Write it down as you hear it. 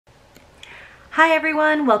Hi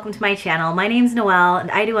everyone, welcome to my channel. My name's Noelle and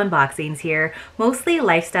I do unboxings here, mostly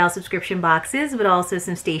lifestyle subscription boxes, but also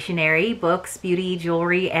some stationery, books, beauty,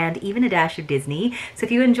 jewelry, and even a dash of Disney. So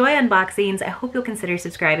if you enjoy unboxings, I hope you'll consider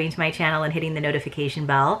subscribing to my channel and hitting the notification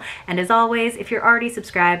bell. And as always, if you're already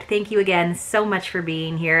subscribed, thank you again so much for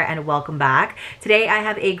being here and welcome back. Today I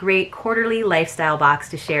have a great quarterly lifestyle box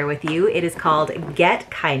to share with you. It is called Get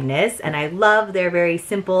Kindness, and I love their very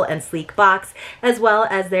simple and sleek box, as well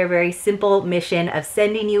as their very simple mission of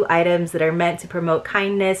sending you items that are meant to promote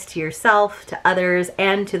kindness to yourself, to others,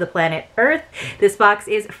 and to the planet Earth. This box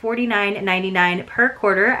is $49.99 per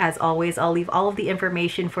quarter. As always, I'll leave all of the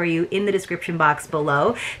information for you in the description box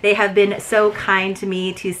below. They have been so kind to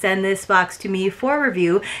me to send this box to me for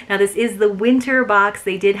review. Now, this is the winter box.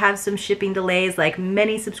 They did have some shipping delays like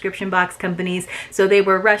many subscription box companies, so they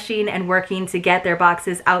were rushing and working to get their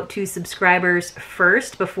boxes out to subscribers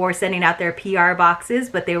first before sending out their PR boxes,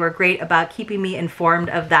 but they were great about keeping me informed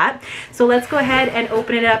of that. So let's go ahead and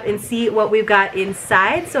open it up and see what we've got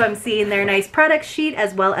inside. So I'm seeing their nice product sheet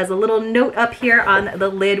as well as a little note up here on the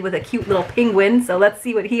lid with a cute little penguin. So let's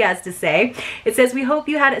see what he has to say. It says, "We hope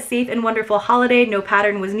you had a safe and wonderful holiday. No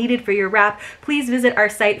pattern was needed for your wrap. Please visit our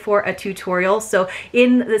site for a tutorial." So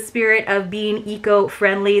in the spirit of being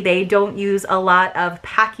eco-friendly, they don't use a lot of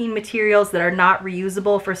packing materials that are not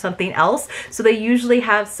reusable for something else. So they usually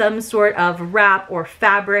have some sort of wrap or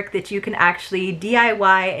fabric that you can actually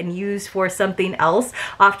DIY and use for something else.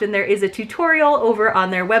 Often there is a tutorial over on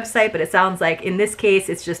their website, but it sounds like in this case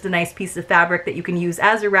it's just a nice piece of fabric that you can use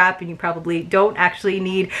as a wrap, and you probably don't actually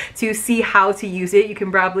need to see how to use it. You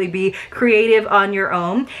can probably be creative on your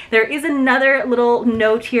own. There is another little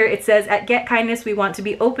note here. It says, "At Get Kindness, we want to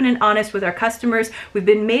be open and honest with our customers. We've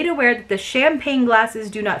been made aware that the champagne glasses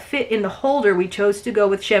do not fit in the holder. We chose to go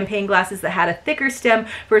with champagne glasses that had a thicker stem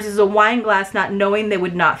versus a wine glass, not knowing they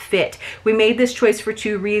would not fit. We made this choice for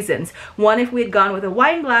two reasons. One, if we had gone with a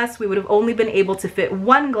wine glass, we would have only been able to fit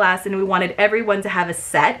one glass, and we wanted everyone to have a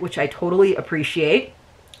set," which I totally appreciate.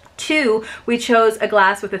 Two, we chose a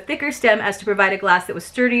glass with a thicker stem as to provide a glass that was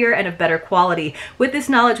sturdier and of better quality. With this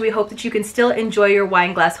knowledge, we hope that you can still enjoy your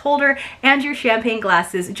wine glass holder and your champagne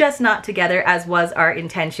glasses, just not together, as was our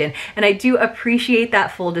intention. And I do appreciate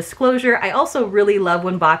that full disclosure. I also really love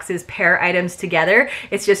when boxes pair items together.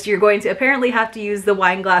 It's just you're going to apparently have to use the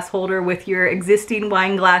wine glass holder with your existing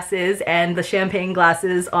wine glasses and the champagne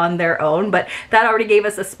glasses on their own, but that already gave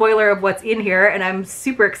us a spoiler of what's in here, and I'm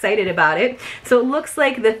super excited about it. So it looks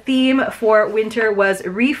like the theme for winter was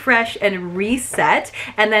refresh and reset,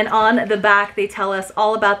 and then on the back they tell us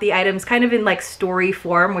all about the items kind of in like story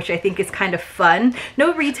form, which I think is kind of fun.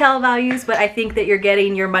 No retail values, but I think that you're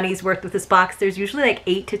getting your money's worth with this box. There's usually like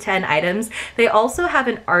 8 to 10 items. They also have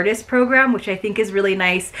an artist program, which I think is really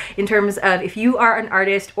nice in terms of if you are an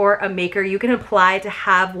artist or a maker, you can apply to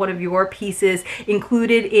have one of your pieces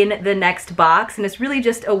included in the next box, and it's really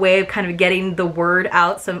just a way of kind of getting the word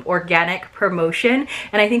out, some organic promotion,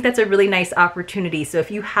 and I think that's a really nice opportunity. So if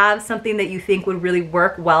you have something that you think would really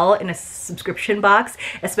work well in a subscription box,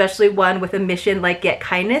 especially one with a mission like Get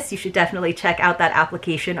Kindness, you should definitely check out that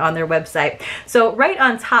application on their website. So right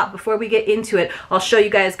on top, before we get into it, I'll show you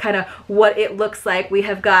guys kind of what it looks like. We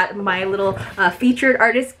have got my little featured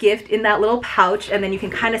artist gift in that little pouch, and then you can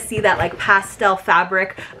kind of see that like pastel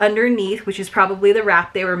fabric underneath, which is probably the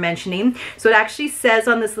wrap they were mentioning. So it actually says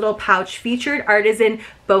on this little pouch, featured artisan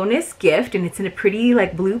bonus gift, and it's in a pretty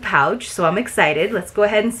like blue pouch, so I'm excited. Let's go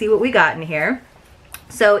ahead and see what we got in here.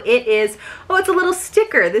 So it is, oh, it's a little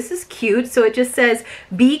sticker. This is cute. So it just says,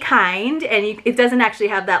 "Be kind," and it doesn't actually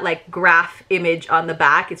have that like graph image on the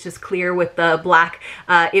back. It's just clear with the black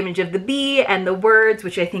image of the bee and the words,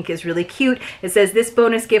 which I think is really cute. It says, "This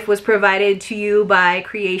bonus gift was provided to you by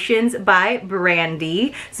Creations by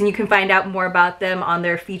Brandy." So you can find out more about them on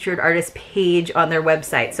their featured artist page on their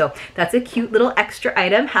website. So that's a cute little extra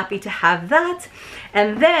item. Happy to have that.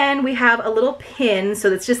 And then we have a little pin.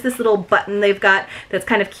 So it's just this little button they've got that's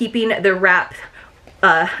kind of keeping the wrap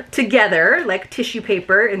together like tissue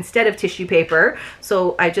paper instead of tissue paper.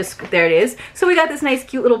 So there it is. So we got this nice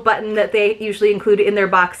cute little button that they usually include in their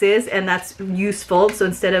boxes, and that's useful. So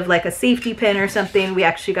instead of like a safety pin or something, we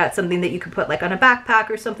actually got something that you could put like on a backpack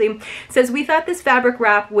or something. It says, "We thought this fabric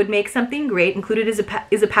wrap would make something great. Included is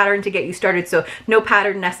a pattern to get you started." So no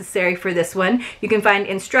pattern necessary for this one. You can find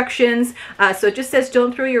instructions. So it just says,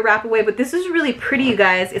 "Don't throw your wrap away," but this is really pretty, you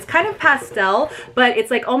guys. It's kind of pastel, but it's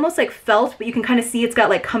like almost like felt, but you can kind of see it's got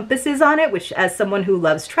like compasses on it, which as someone who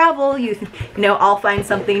loves travel, you know, I'll find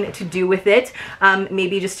something to do with it.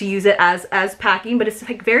 Maybe just to use it as packing, but it's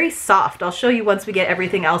like very soft. I'll show you once we get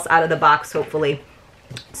everything else out of the box, hopefully.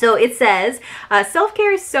 So it says,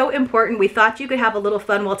 self-care is so important. We thought you could have a little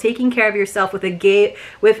fun while taking care of yourself with a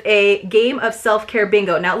game of self-care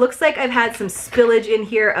bingo. Now it looks like I've had some spillage in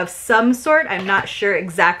here of some sort. I'm not sure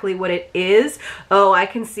exactly what it is. Oh, I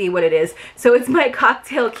can see what it is. So it's my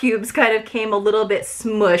cocktail cubes kind of came a little bit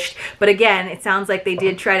smushed, but again, it sounds like they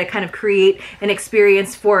did try to kind of create an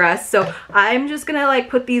experience for us. So I'm just gonna like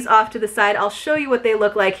put these off to the side. I'll show you what they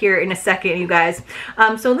look like here in a second, you guys.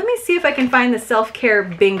 So let me see if I can find the self-care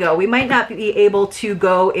bingo. We might not be able to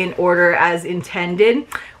go in order as intended.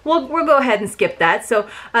 We'll go ahead and skip that. So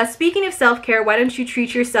speaking of self-care, why don't you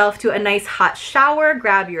treat yourself to a nice hot shower,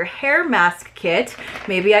 grab your hair mask kit.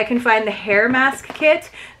 Maybe I can find the hair mask kit.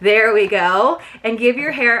 There we go. And give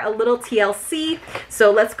your hair a little TLC.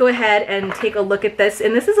 So let's go ahead and take a look at this.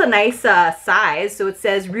 And this is a nice size. So it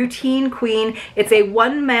says Routine Queen. It's a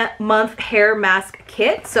 1 month hair mask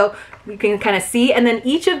kit. So you can kind of see, and then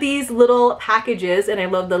each of these little packages, and I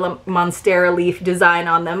love the monstera leaf design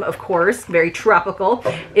on them, of course, very tropical,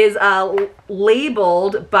 is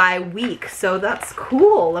labeled by week. So that's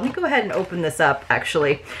cool. Let me go ahead and open this up,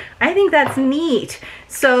 actually. I think that's neat.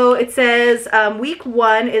 So it says week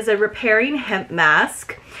 1 is a repairing hemp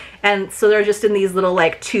mask. And so they're just in these little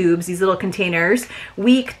like tubes, these little containers.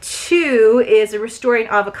 Week 2 is a restoring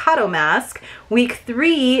avocado mask. Week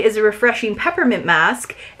 3 is a refreshing peppermint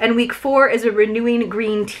mask. And week 4 is a renewing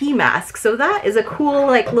green tea mask. So that is a cool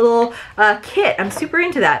like little kit. I'm super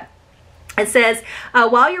into that. It says,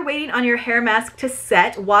 while you're waiting on your hair mask to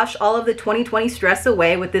set, wash all of the 2020 stress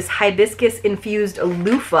away with this hibiscus infused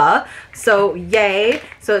loofah. So yay.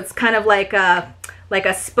 So it's kind of like a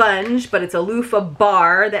sponge, but it's a loofah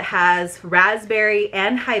bar that has raspberry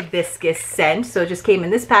and hibiscus scent. So it just came in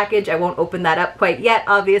this package. I won't open that up quite yet,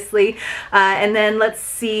 obviously. And then let's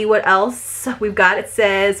see what else we've got. It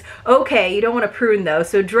says, okay, you don't want to prune though.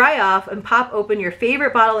 So dry off and pop open your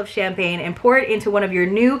favorite bottle of champagne and pour it into one of your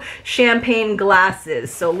new champagne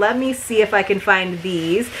glasses. So let me see if I can find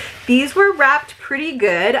these. These were wrapped pretty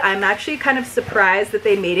good. I'm actually kind of surprised that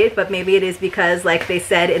they made it, but maybe it is because, like they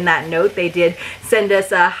said in that note, they did send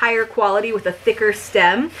us a higher quality with a thicker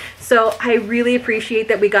stem. So I really appreciate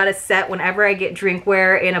that we got a set. Whenever I get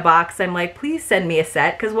drinkware in a box, I'm like, please send me a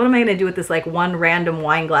set, because what am I going to do with this like one random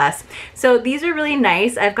wine glass? So these are really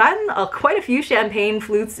nice. I've gotten quite a few champagne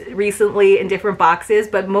flutes recently in different boxes,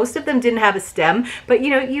 but most of them didn't have a stem. But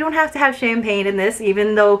you know, you don't have to have champagne in this,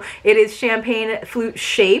 even though it is champagne flute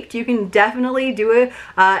shaped. You can definitely do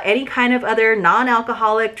any kind of other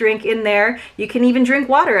non-alcoholic drink in there. You can even drink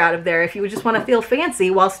water out of there if you just want to feel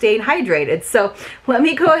fancy while staying hydrated. So let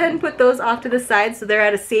me go ahead and put those off to the side so they're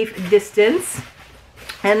at a safe distance.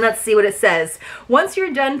 And let's see what it says. Once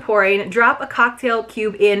you're done pouring, drop a cocktail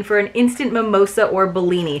cube in for an instant mimosa or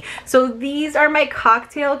Bellini. So these are my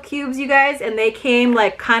cocktail cubes, you guys, and they came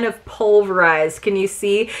like kind of pulverized. Can you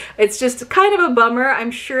see? It's just kind of a bummer.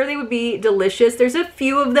 I'm sure they would be delicious. There's a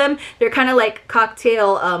few of them. They're kind of like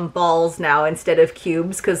cocktail balls now instead of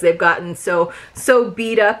cubes, because they've gotten so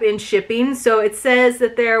beat up in shipping. So it says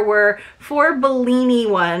that there were 4 Bellini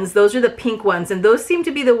ones. Those are the pink ones, and those seem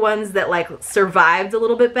to be the ones that like survived a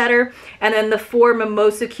little bit better. And then the 4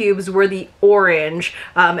 mimosa cubes were the orange,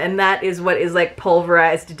 and that is what is like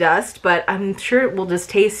pulverized dust, but I'm sure it will just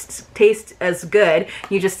taste as good.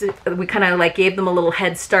 We kind of like gave them a little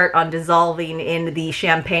head start on dissolving in the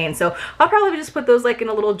champagne. So I'll probably just put those like in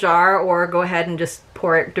a little jar, or go ahead and just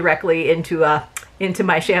pour it directly into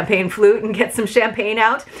my champagne flute and get some champagne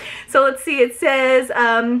out. So let's see, it says,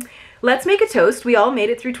 let's make a toast. We all made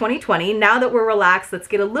it through 2020. Now that we're relaxed, let's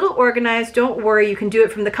get a little organized. Don't worry, you can do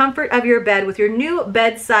it from the comfort of your bed with your new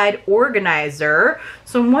bedside organizer.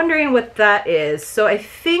 So I'm wondering what that is. So I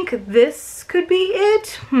think this could be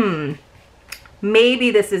it. Maybe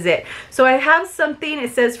this is it. So I have something,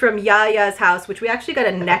 it says from Yaya's house, which we actually got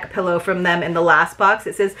a neck pillow from them in the last box.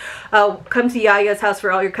 It says, come to Yaya's house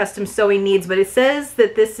for all your custom sewing needs. But it says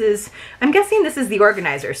that this is, I'm guessing this is the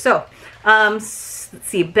organizer. So, let's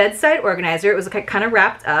see, bedside organizer. It was kind of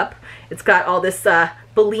wrapped up. It's got all this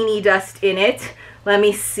Bellini dust in it. Let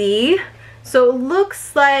me see. So it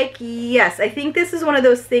looks like, yes, I think this is one of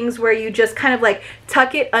those things where you just kind of like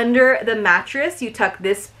tuck it under the mattress. You tuck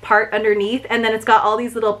this part underneath, and then it's got all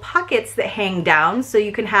these little pockets that hang down so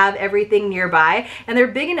you can have everything nearby. And they're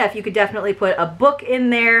big enough. You could definitely put a book in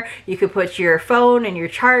there. You could put your phone and your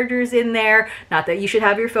chargers in there. Not that you should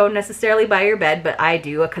have your phone necessarily by your bed, but I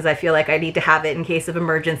do, because I feel like I need to have it in case of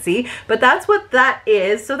emergency. But that's what that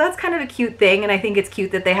is. So that's kind of a cute thing. And I think it's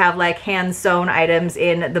cute that they have like hand sewn items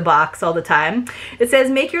in the box all the time. time. It says,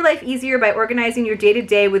 make your life easier by organizing your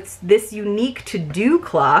day-to-day with this unique to-do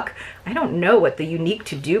clock. I don't know what the unique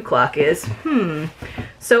to-do clock is.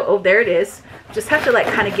 So, oh, there it is. Just have to like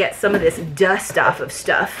kind of get some of this dust off of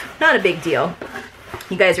stuff. Not a big deal.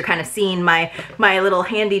 You guys are kind of seeing my little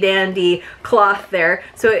handy dandy cloth there.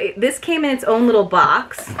 So this came in its own little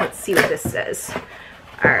box. Let's see what this says.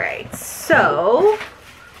 All right, so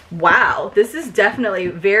wow, this is definitely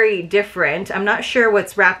very different. I'm not sure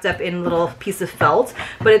what's wrapped up in a little piece of felt,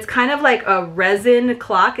 but it's kind of like a resin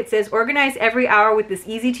clock. It says, organize every hour with this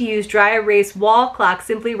easy to use dry erase wall clock.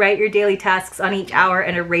 Simply write your daily tasks on each hour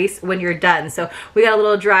and erase when you're done. So we got a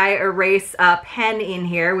little dry erase pen in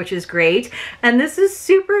here, which is great. And this is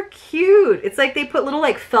super cute. It's like they put little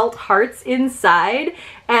like felt hearts inside,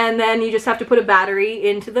 and then you just have to put a battery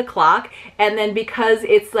into the clock. And then because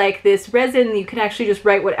it's like this resin, you can actually just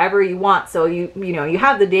write whatever you want. So you know, you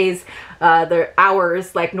have the days, the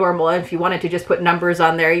hours like normal. If you wanted to just put numbers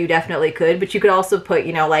on there, you definitely could. But you could also put,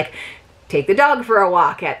 you know, like take the dog for a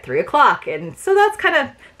walk at 3 o'clock. And so that's kind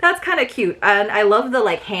of cute. And I love the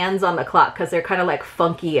like hands on the clock because they're kind of like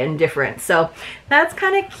funky and different. So that's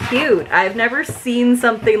kind of cute. I've never seen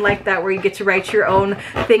something like that where you get to write your own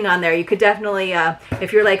thing on there. You could definitely,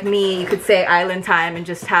 if you're like me, you could say island time and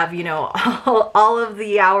just have, you know, all of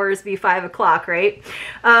the hours be 5 o'clock, right?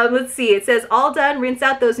 Let's see. It says, all done. Rinse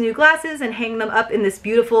out those new glasses and hang them up in this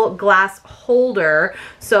beautiful glass holder.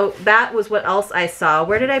 So that was what else I saw.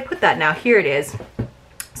 Where did I put that now? Here it is.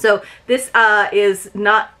 So this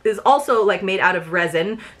is also like made out of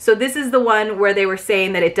resin. So this is the one where they were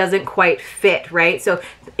saying that it doesn't quite fit, right? So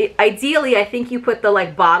ideally, I think you put the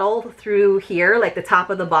like bottle through here, like the top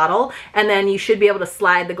of the bottle, and then you should be able to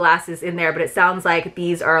slide the glasses in there. But it sounds like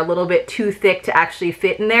these are a little bit too thick to actually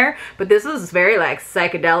fit in there. But this is very like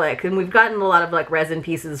psychedelic, and we've gotten a lot of like resin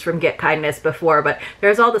pieces from Get Kindness before. But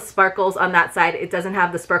there's all the sparkles on that side. It doesn't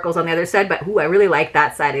have the sparkles on the other side, but ooh, I really like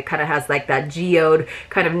that side. It kind of has like that geode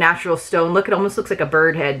kind of natural stone look. It almost looks like a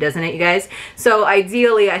bird head, doesn't it, you guys? So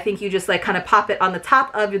ideally, I think you just like kind of pop it on the top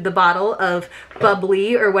of the bottle of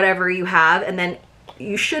bubbly or whatever you have, and then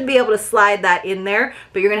you should be able to slide that in there,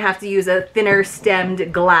 but you're gonna have to use a thinner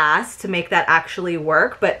stemmed glass to make that actually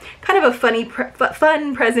work. But kind of a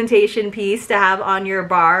fun presentation piece to have on your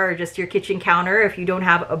bar or just your kitchen counter if you don't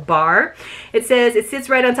have a bar. It says it sits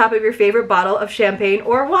right on top of your favorite bottle of champagne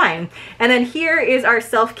or wine. And then here is our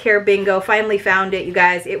self-care bingo. Finally found it, you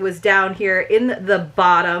guys. It was down here in the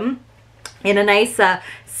bottom in a nice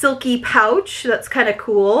silky pouch. That's kind of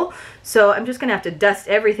cool. So I'm just gonna have to dust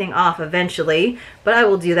everything off eventually, but I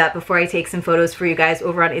will do that before I take some photos for you guys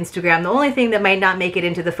over on Instagram. The only thing that might not make it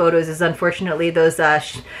into the photos is unfortunately those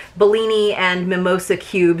Bellini and Mimosa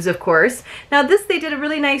cubes, of course. Now this they did a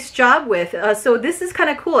really nice job with. So this is kind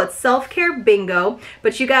of cool. It's self-care bingo,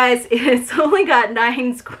 but you guys, it's only got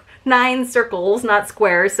 9 circles, not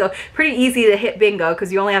squares, so pretty easy to hit bingo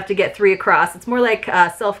because you only have to get 3 across. It's more like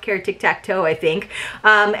self-care tic-tac-toe, I think.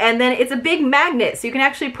 And then it's a big magnet, so you can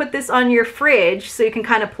actually put this on your fridge so you can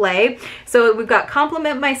kind of play. So we've got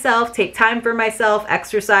compliment myself, take time for myself,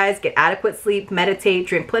 exercise, get adequate sleep, meditate,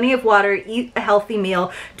 drink plenty of water, eat a healthy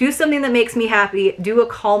meal, do something that makes me happy, do a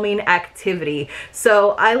calming activity.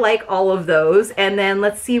 So I like all of those. And then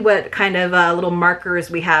let's see what kind of little markers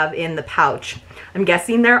we have in the pouch. I'm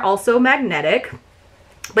guessing they're also magnetic.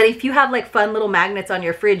 But if you have like fun little magnets on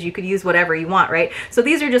your fridge, you could use whatever you want, right? So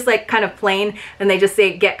these are just like kind of plain and they just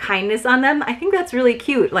say Get Kindness on them. I think that's really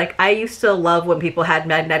cute. Like I used to love when people had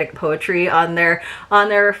magnetic poetry on their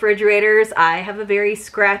refrigerators. I have a very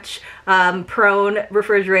scratch prone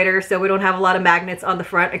refrigerator, so we don't have a lot of magnets on the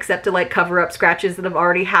front except to like cover up scratches that have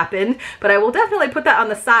already happened. But I will definitely put that on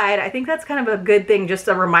the side. I think that's kind of a good thing, just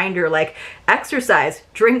a reminder, like exercise,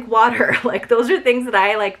 drink water. Like those are things that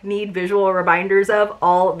I like need visual reminders of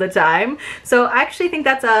all the time. So I actually think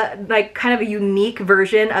that's a like kind of a unique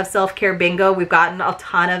version of self-care bingo. We've gotten a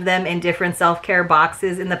ton of them in different self-care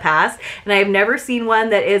boxes in the past, and I've never seen one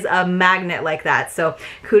that is a magnet like that. So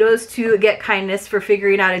kudos to Get Kindness for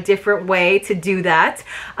figuring out a different way to do that.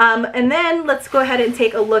 And then let's go ahead and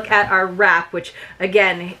take a look at our wrap, which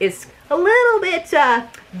again is a little bit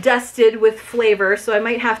dusted with flavor, so I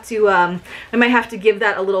might have to give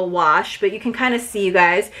that a little wash. But you can kind of see, you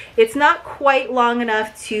guys, it's not quite long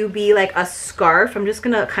enough to be like a scarf. I'm just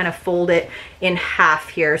gonna kind of fold it in half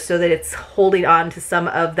here so that it's holding on to some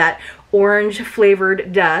of that orange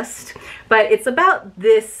flavored dust, but it's about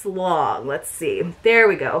this long. Let's see, there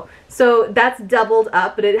we go. So that's doubled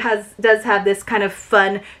up, but it does have this kind of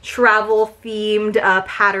fun travel themed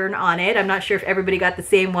pattern on it. I'm not sure if everybody got the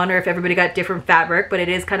same one or if everybody got different fabric, but it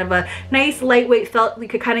is kind of a nice lightweight felt. We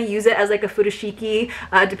could kind of use it as like a futoshiki,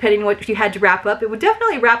 depending on what you had to wrap up. It would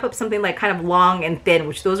definitely wrap up something like kind of long and thin,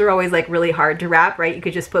 which those are always like really hard to wrap, right? You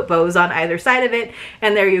could just put bows on either side of it,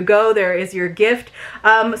 and there you go, there is your gift.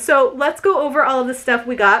 So let's go over all of the stuff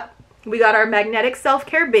we got. We got our magnetic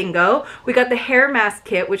self-care bingo. We got the hair mask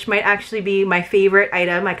kit, which might actually be my favorite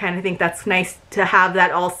item. I kind of think that's nice to have that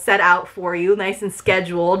all set out for you, nice and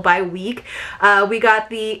scheduled by week. We got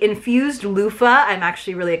the infused loofah. I'm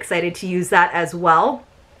actually really excited to use that as well.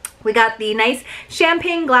 We got the nice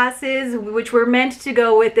champagne glasses, which were meant to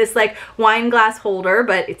go with this like wine glass holder,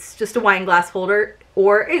 but it's just a wine glass holder.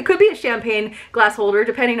 Or it could be a champagne glass holder,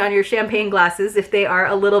 depending on your champagne glasses, if they are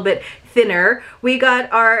a little bit thinner. We got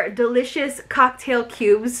our delicious cocktail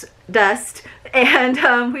cubes dust,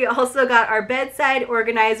 and we also got our bedside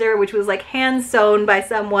organizer, which was like hand sewn by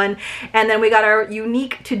someone, and then we got our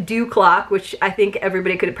unique to-do clock, which I think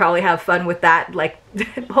everybody could probably have fun with that. Like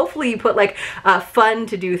hopefully you put like fun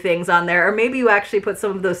to do things on there, or maybe you actually put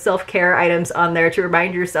some of those self-care items on there to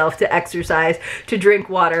remind yourself to exercise, to drink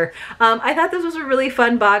water. I thought this was a really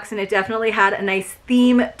fun box, and it definitely had a nice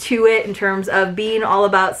theme to it in terms of being all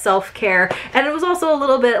about self-care, and it was also a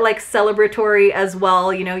little bit like celebratory as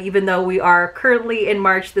well. You know, even though we are currently in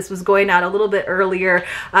March, this was going out a little bit earlier,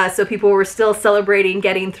 so people were still celebrating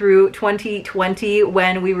getting through 2020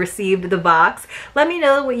 when we received the box. Let me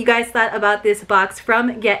know what you guys thought about this box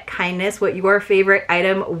from Get Kindness, what your favorite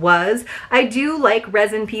item was. I do like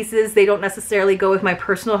resin pieces. They don't necessarily go with my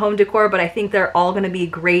personal home decor, but I think they're all going to be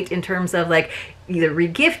great in terms of like either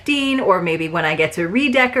regifting, or maybe when I get to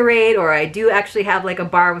redecorate, or I do actually have like a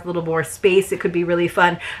bar with a little more space, it could be really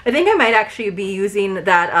fun. I think I might actually be using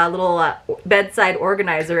that little bedside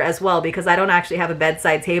organizer as well, because I don't actually have a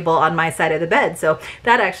bedside table on my side of the bed, so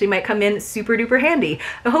that actually might come in super duper handy.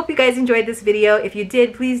 I hope you guys enjoyed this video. If you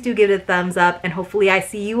did, please do give it a thumbs up, and hopefully I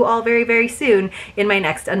see you all very, very soon in my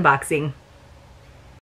next unboxing.